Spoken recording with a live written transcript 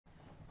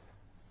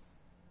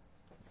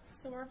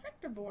So our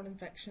vector-borne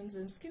infections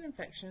and skin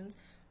infections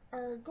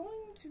are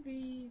going to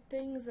be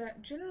things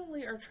that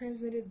generally are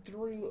transmitted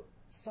through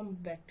some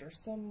vector,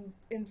 some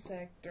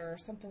insect or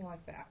something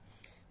like that.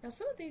 Now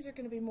some of these are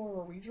going to be more of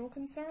a regional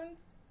concern,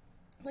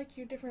 like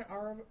your different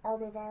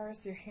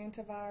arbovirus, your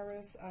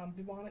hantavirus,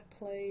 bubonic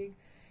plague.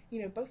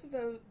 Both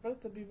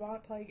the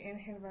bubonic plague and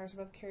hantavirus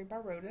are both carried by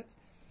rodents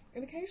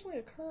and occasionally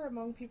occur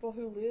among people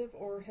who live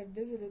or have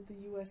visited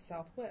the U.S.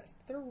 Southwest.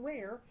 They're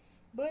rare,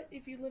 but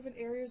if you live in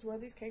areas where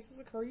these cases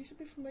occur, you should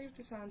be familiar with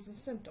the signs and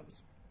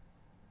symptoms.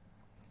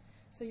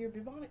 So your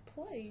bubonic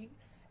plague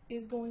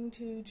is going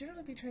to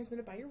generally be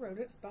transmitted by your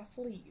rodents by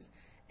fleas,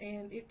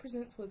 and it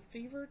presents with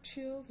fever,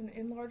 chills, and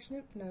enlarged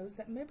lymph nodes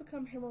that may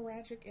become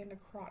hemorrhagic and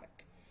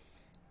necrotic.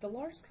 The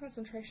largest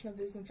concentration of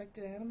these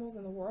infected animals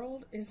in the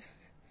world is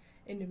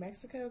in New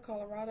Mexico,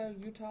 Colorado,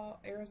 Utah,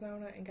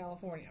 Arizona, and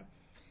California.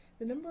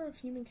 The number of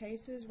human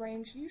cases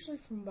range usually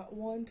from about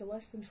 1 to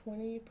less than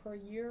 20 per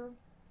year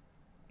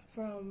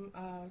from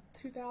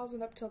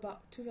 2000 up to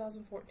about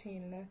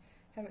 2014, and I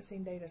haven't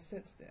seen data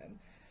since then.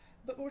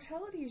 But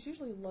mortality is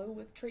usually low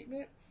with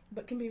treatment,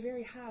 but can be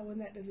very high when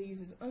that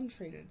disease is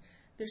untreated.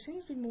 There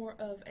seems to be more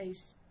of a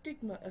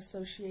stigma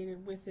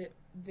associated with it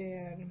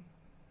than,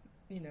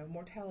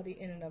 mortality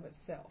in and of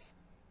itself.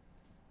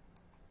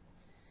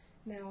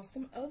 Now,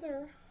 some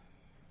other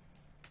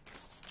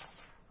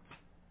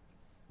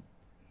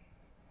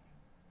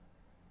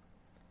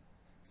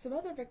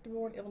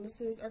vector-borne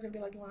illnesses are going to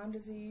be like Lyme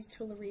disease,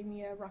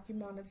 tularemia, Rocky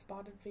Mountain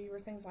spotted fever,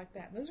 things like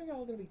that. And those are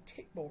all going to be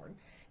tick-borne.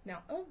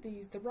 Now, of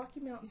these, the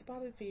Rocky Mountain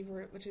spotted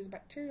fever, which is a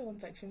bacterial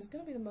infection, is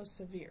going to be the most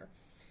severe.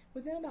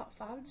 Within about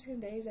 5 to 10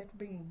 days after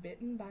being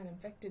bitten by an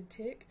infected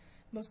tick,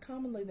 most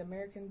commonly the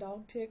American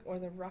dog tick or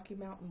the Rocky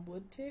Mountain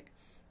wood tick,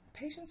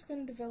 patients are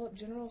going to develop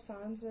general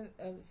signs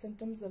of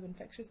symptoms of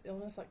infectious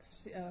illness like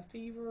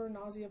fever,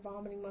 nausea,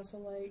 vomiting,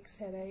 muscle aches,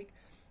 headache,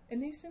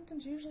 and these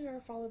symptoms usually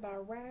are followed by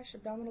a rash,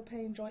 abdominal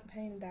pain, joint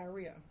pain, and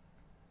diarrhea.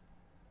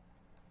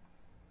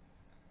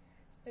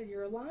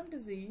 Your Lyme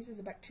disease is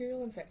a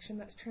bacterial infection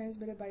that's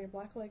transmitted by your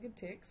black-legged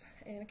ticks,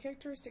 and a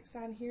characteristic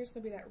sign here is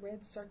going to be that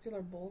red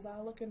circular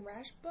bullseye-looking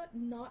rash, but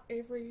not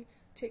every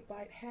tick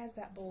bite has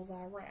that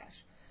bullseye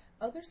rash.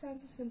 Other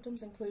signs and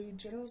symptoms include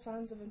general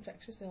signs of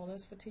infectious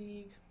illness,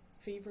 fatigue,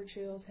 fever,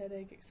 chills,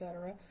 headache,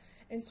 etc.,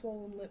 and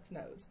swollen lymph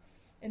nodes.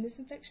 And this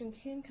infection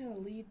can kind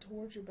of lead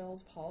towards your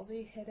Bell's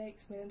palsy,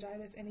 headaches,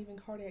 meningitis, and even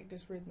cardiac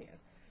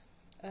dysrhythmias.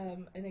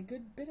 And a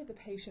good bit of the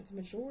patients,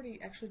 majority,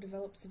 actually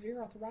develop severe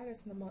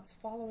arthritis in the months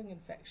following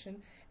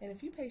infection, and a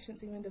few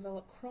patients even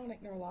develop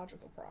chronic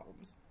neurological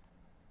problems.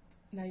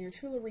 Now, your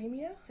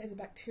tularemia is a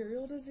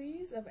bacterial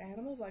disease of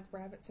animals like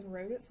rabbits and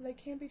rodents, so they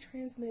can be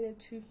transmitted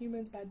to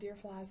humans by deer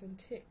flies and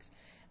ticks,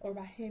 or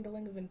by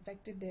handling of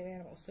infected dead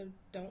animals, so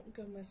don't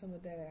go messing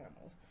with dead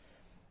animals.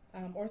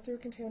 Or through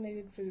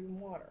contaminated food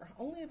and water.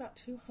 Only about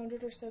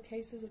 200 or so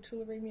cases of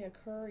tularemia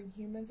occur in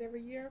humans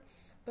every year,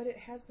 but it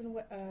has been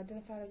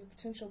identified as a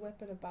potential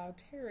weapon of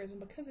bioterrorism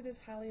because it is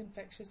highly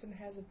infectious and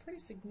has a pretty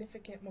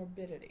significant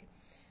morbidity.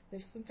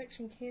 This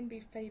infection can be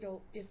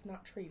fatal if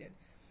not treated.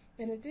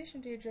 In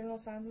addition to your general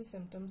signs and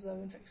symptoms of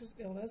infectious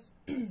illness,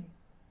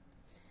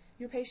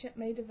 your patient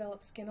may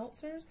develop skin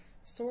ulcers,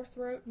 sore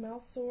throat,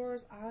 mouth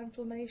sores, eye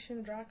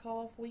inflammation, dry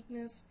cough,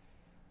 weakness,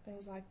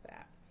 things like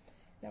that.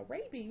 Now,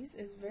 rabies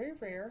is very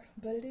rare,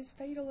 but it is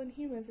fatal in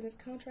humans and is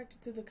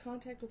contracted through the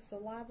contact with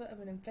saliva of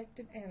an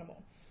infected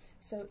animal.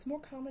 So it's more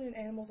common in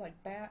animals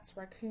like bats,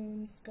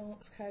 raccoons,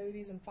 skunks,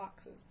 coyotes, and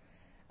foxes.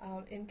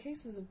 In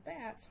cases of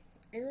bats,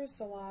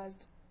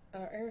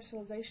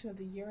 aerosolization of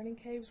the urine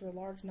caves where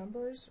large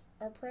numbers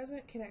are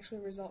present can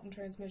actually result in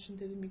transmission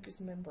through the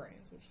mucous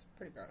membranes, which is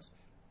pretty gross.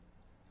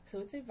 So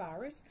it's a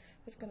virus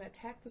that's going to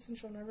attack the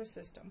central nervous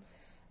system.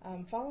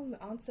 Following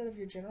the onset of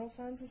your general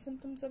signs and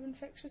symptoms of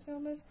infectious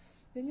illness,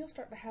 then you'll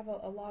start to have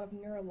a lot of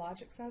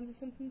neurologic signs and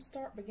symptoms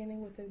start,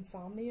 beginning with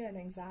insomnia and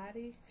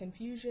anxiety,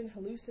 confusion,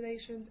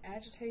 hallucinations,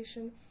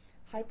 agitation,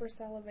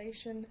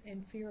 hypersalivation,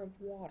 and fear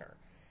of water.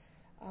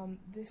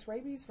 This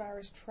rabies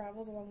virus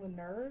travels along the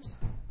nerves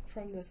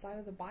from the site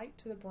of the bite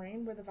to the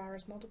brain, where the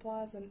virus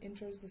multiplies and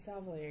enters the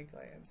salivary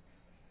glands.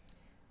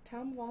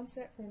 Time of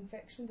onset from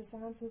infection to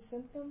signs and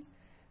symptoms,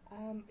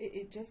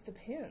 it just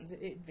depends.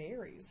 It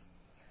varies.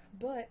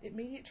 But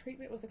immediate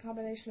treatment with a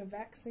combination of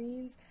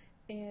vaccines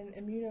and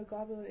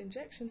immunoglobulin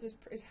injections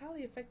is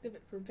highly effective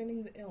at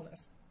preventing the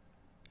illness.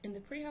 In the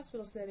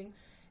pre-hospital setting,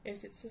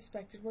 if it's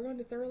suspected, we're going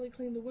to thoroughly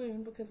clean the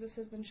wound because this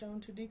has been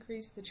shown to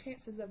decrease the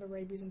chances of a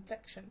rabies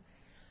infection.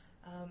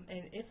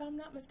 And if I'm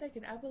not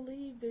mistaken, I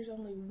believe there's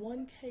only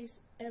one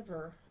case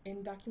ever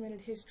in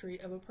documented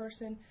history of a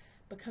person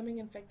becoming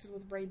infected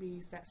with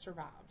rabies that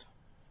survived.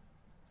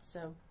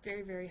 So,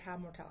 very, very high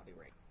mortality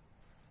rate.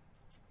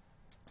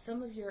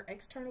 Some of your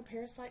external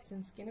parasites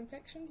and skin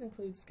infections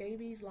include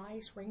scabies,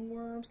 lice,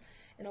 ringworms,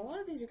 and a lot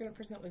of these are going to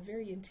present with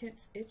very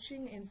intense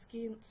itching and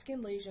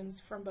skin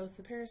lesions from both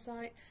the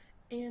parasite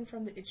and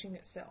from the itching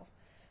itself.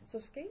 So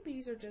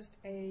scabies are just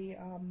a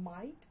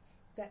mite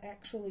that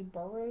actually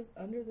burrows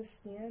under the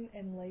skin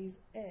and lays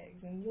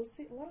eggs. And you'll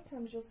see, a lot of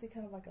times you'll see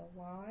kind of like a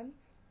line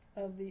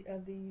of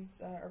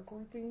these or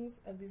groupings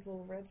of these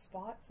little red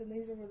spots, and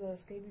these are where the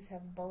scabies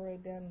have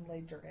burrowed down and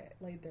laid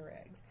their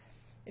eggs.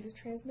 It is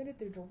transmitted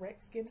through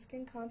direct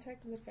skin-to-skin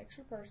contact with an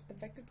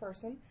infected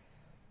person,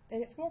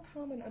 and it's more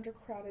common under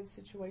crowded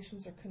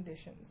situations or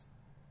conditions.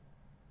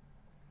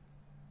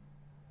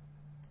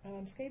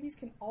 Scabies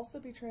can also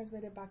be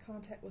transmitted by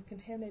contact with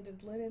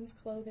contaminated linens,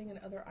 clothing, and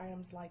other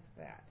items like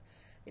that.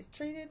 It's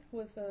treated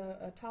with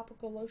a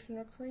topical lotion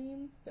or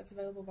cream that's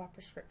available by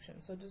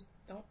prescription. So just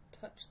don't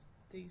touch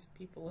these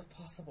people if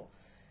possible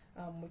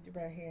with your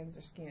bare hands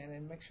or skin,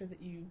 and make sure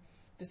that you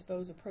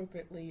dispose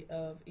appropriately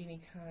of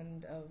any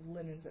kind of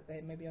linens that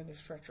they may be on your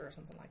stretcher or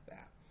something like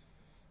that.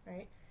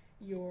 Right?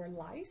 Your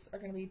lice are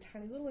going to be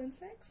tiny little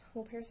insects,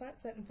 little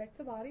parasites that infect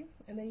the body,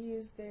 and they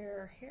use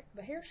the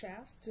hair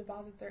shafts to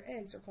deposit their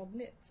eggs, are called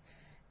nits.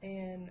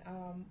 And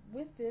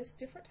with this,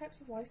 different types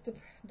of lice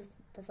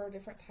prefer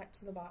different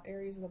types of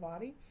areas of the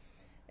body,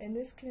 and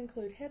this can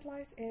include head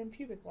lice and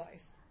pubic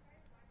lice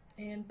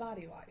and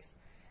body lice.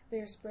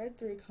 They are spread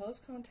through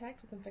close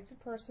contact with infected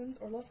persons,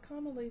 or less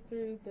commonly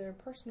through their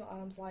personal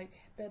items like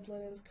bed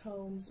linens,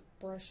 combs,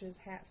 brushes,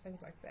 hats,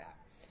 things like that.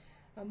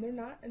 They're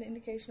not an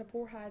indication of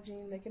poor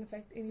hygiene. They can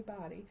affect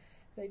anybody.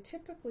 They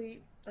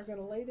typically are going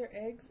to lay their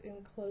eggs in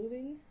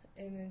clothing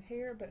and in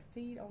hair, but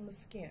feed on the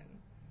skin.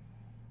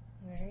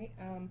 Alright,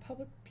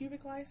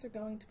 pubic lice are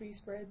going to be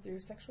spread through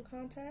sexual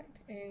contact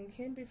and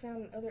can be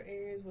found in other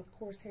areas with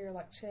coarse hair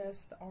like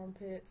chest, the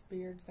armpits,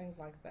 beards, things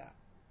like that.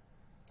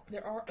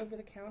 There are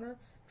over-the-counter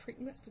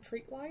treatments to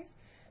treat lice,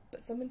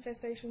 but some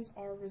infestations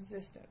are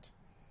resistant.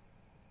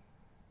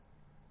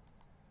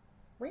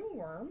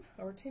 Ringworm,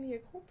 or Tinea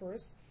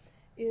corporus,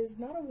 is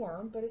not a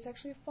worm, but it's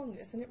actually a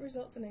fungus, and it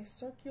results in a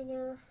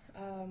circular,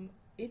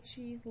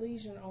 itchy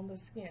lesion on the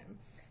skin.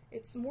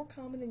 It's more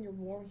common in your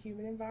warm,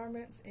 humid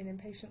environments and in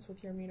patients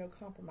with your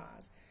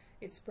immunocompromised.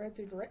 It's spread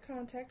through direct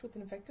contact with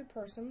an infected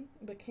person,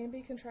 but can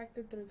be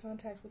contracted through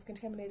contact with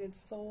contaminated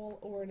soil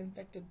or an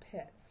infected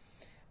pet.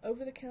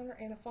 Over-the-counter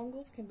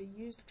antifungals can be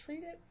used to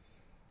treat it.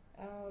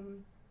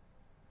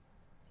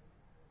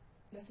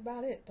 That's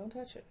about it. Don't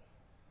touch it.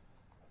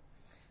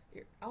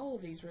 All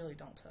of these really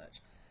don't touch.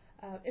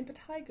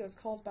 Impetigo is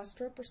caused by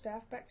strep or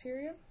staph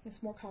bacteria.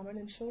 It's more common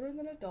in children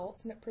than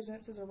adults, and it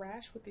presents as a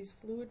rash with these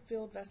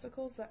fluid-filled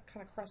vesicles that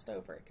kind of crust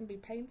over. It can be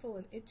painful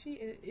and itchy,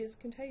 and it is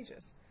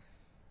contagious,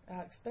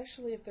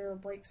 especially if there are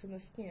breaks in the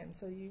skin.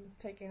 So you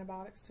take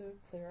antibiotics to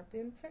clear up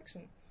the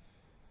infection.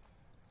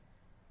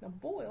 Now,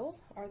 boils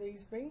are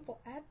these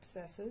painful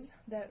abscesses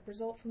that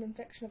result from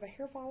infection of a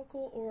hair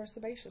follicle or a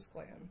sebaceous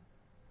gland.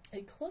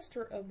 A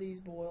cluster of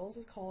these boils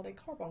is called a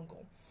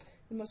carbuncle.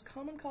 The most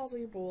common cause of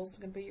your boils is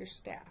going to be your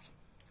staph.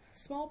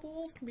 Small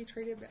boils can be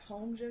treated at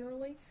home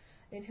generally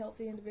in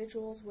healthy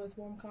individuals with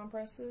warm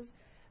compresses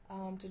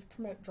to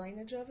promote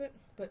drainage of it,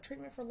 but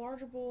treatment for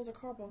larger boils or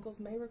carbuncles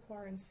may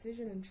require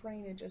incision and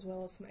drainage as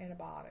well as some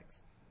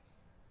antibiotics.